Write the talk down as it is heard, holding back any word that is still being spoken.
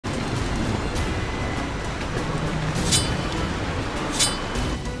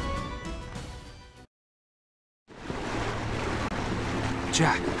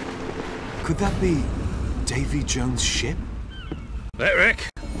Jack, could that be Davy Jones' ship? That wreck?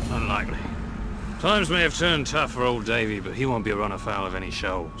 Unlikely. Times may have turned tough for old Davy, but he won't be run afoul of any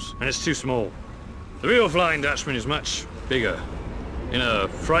shoals. And it's too small. The real Flying Dutchman is much bigger. In a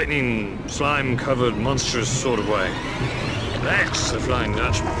frightening, slime-covered, monstrous sort of way. That's the Flying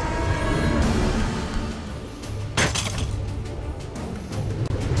Dutchman.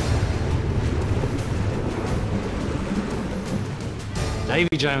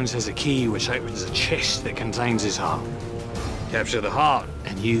 Davy Jones has a key which opens a chest that contains his heart. Capture the heart,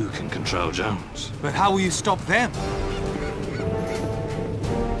 and you can control Jones. But how will you stop them?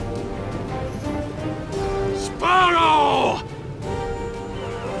 Sparrow!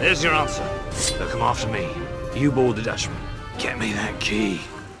 There's your answer. They'll come after me. You board the Dutchman. Get me that key.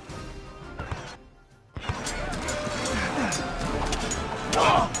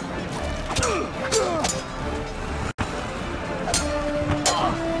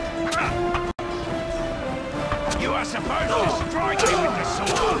 You are supposed to strike me with the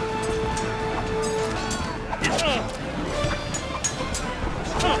sword.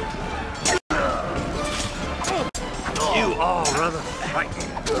 You are rather frightening.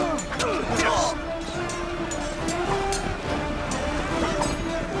 Yes.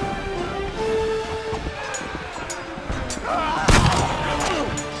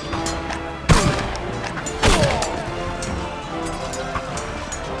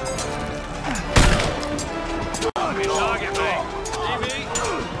 Target me. Davy,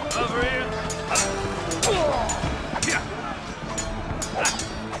 over here.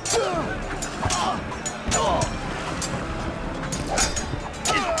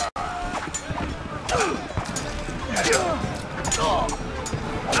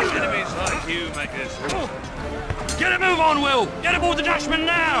 Enemies like you make this work. Get a move on, Will! Get aboard the Dutchman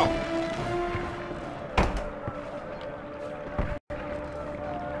now!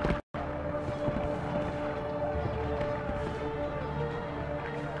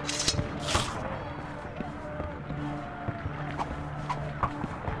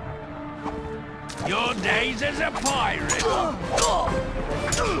 Your days as a pirate.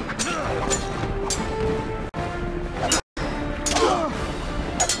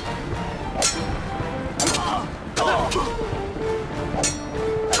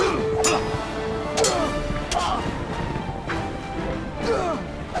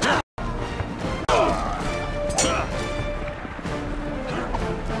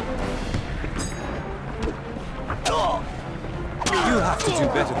 You'll have to do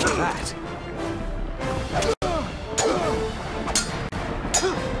better than that.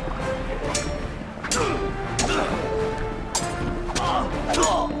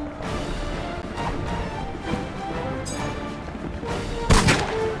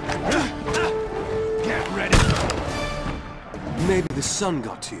 Get ready. Maybe the sun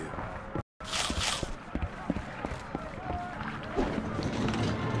got to you.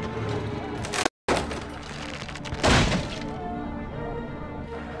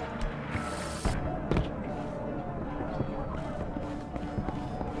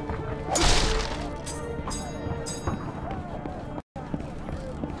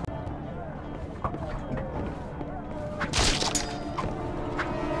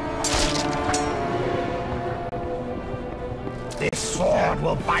 This sword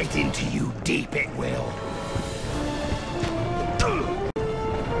will bite into you deep, it will.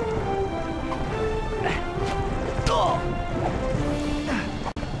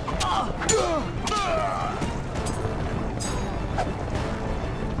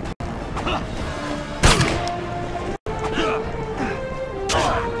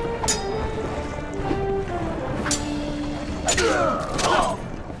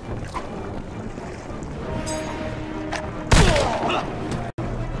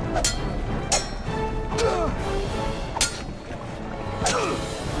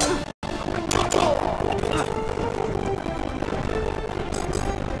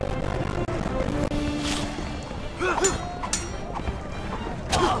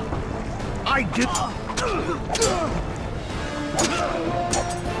 I do.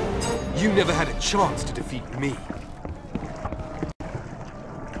 You never had a chance to defeat me.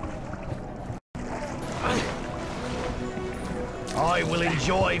 I will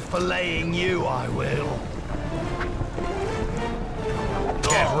enjoy filleting you, I will.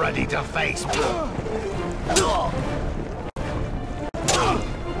 Get ready to face me.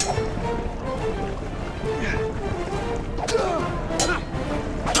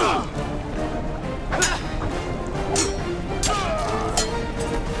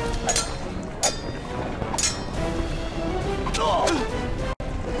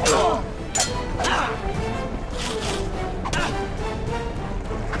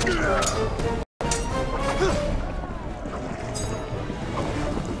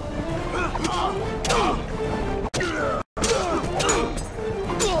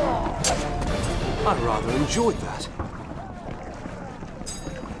 I rather enjoyed that.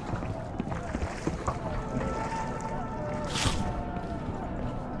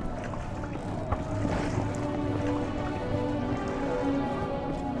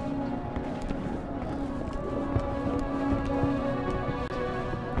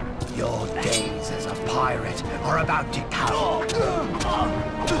 Your days as a pirate are about to come.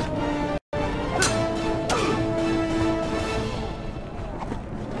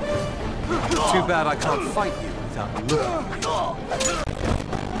 Too bad I can't fight you without looking at you.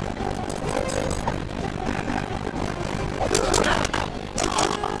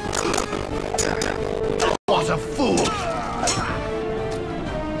 Was a fool.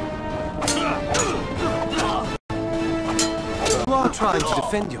 You are trying to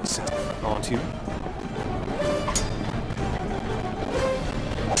defend yourself, aren't you?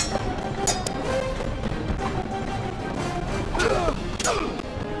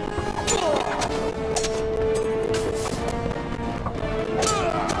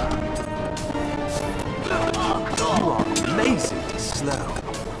 You are amazingly slow.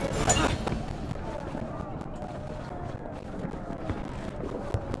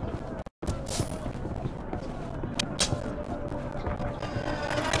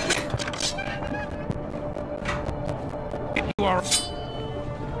 You are...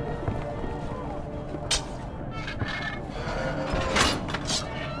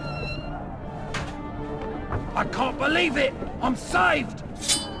 I can't believe it! I'm saved!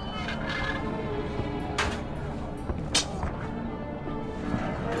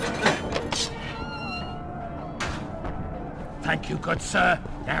 Thank you, good sir.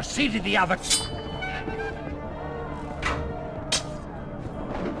 Now see to the other...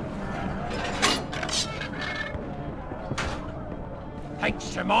 Thanks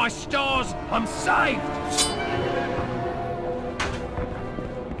to my stars, I'm saved!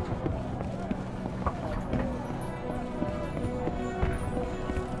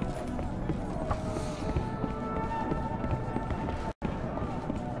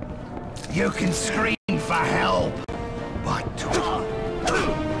 You can scream for help, but...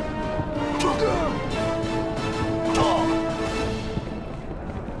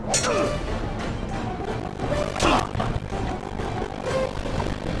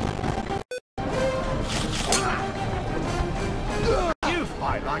 You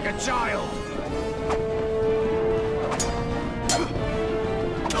fight like a child!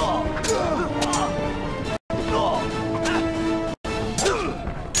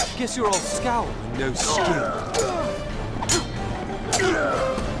 Guess you're all scowl and no skin.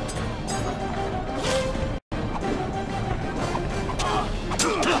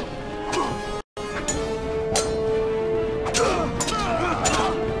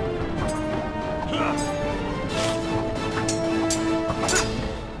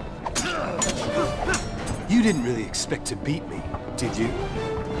 You didn't really expect to beat me, did you?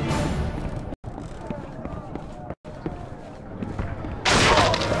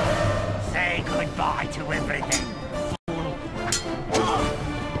 Say goodbye to everything.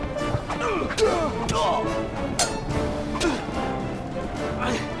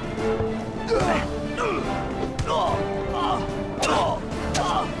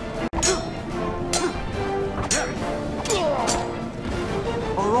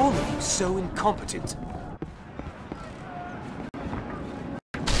 Are all of you so incompetent?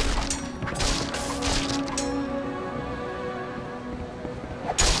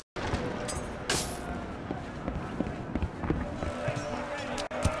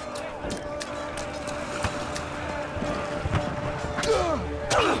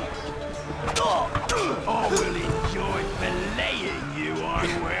 I will enjoy belaying you, I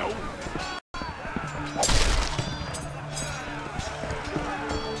will.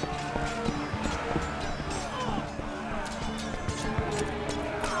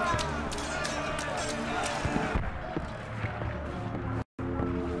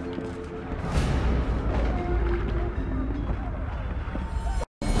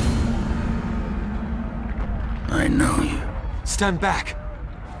 I know you. Stand back.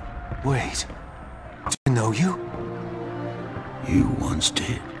 Wait. Do I know you? You once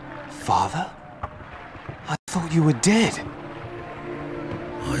did. Father? I thought you were dead.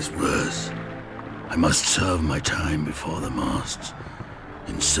 As worse. I must serve my time before the mast,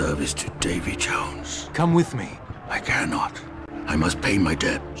 in service to Davy Jones. Come with me. I cannot. I must pay my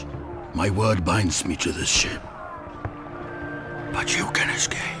debt. My word binds me to this ship. But you can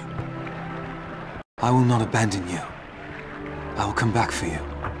escape. I will not abandon you. I will come back for you.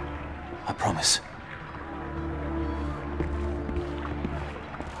 I promise.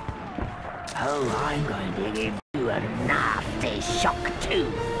 Oh, I'm going to give you a nasty shock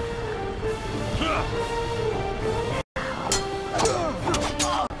too.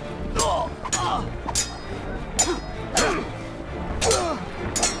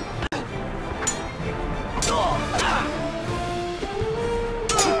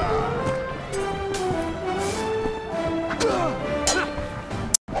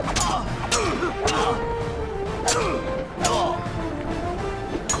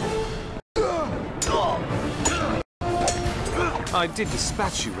 I did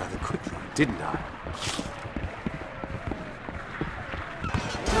dispatch you rather quickly, didn't I?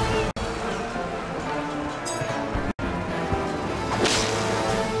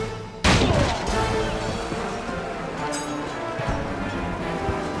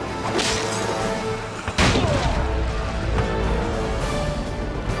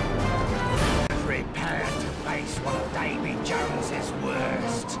 Prepare to face one of Davy Jones's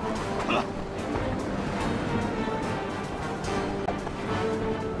worst.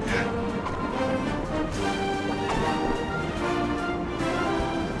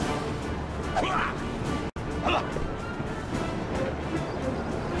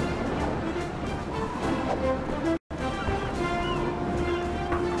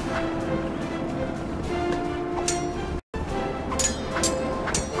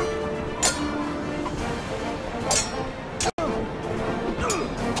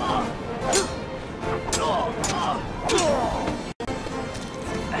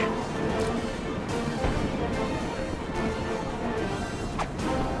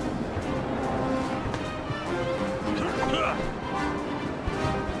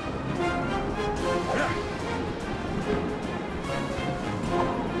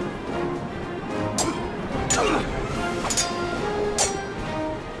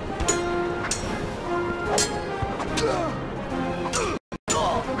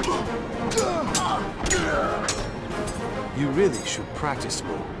 You really should practice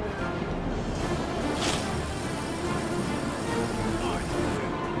more.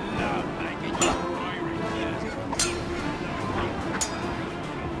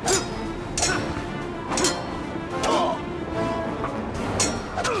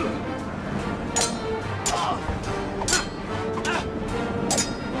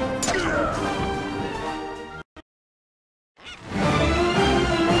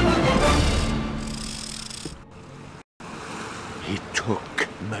 He took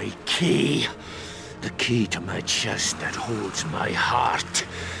my key. The key to my chest that holds my heart.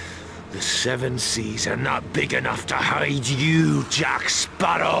 The seven seas are not big enough to hide you, Jack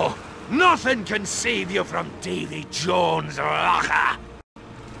Sparrow. Nothing can save you from Davy Jones, Racha.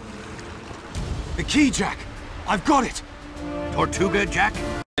 The key, Jack! I've got it! Tortuga, Jack?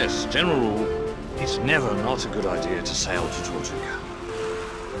 Yes, general rule, it's never not a good idea to sail to Tortuga.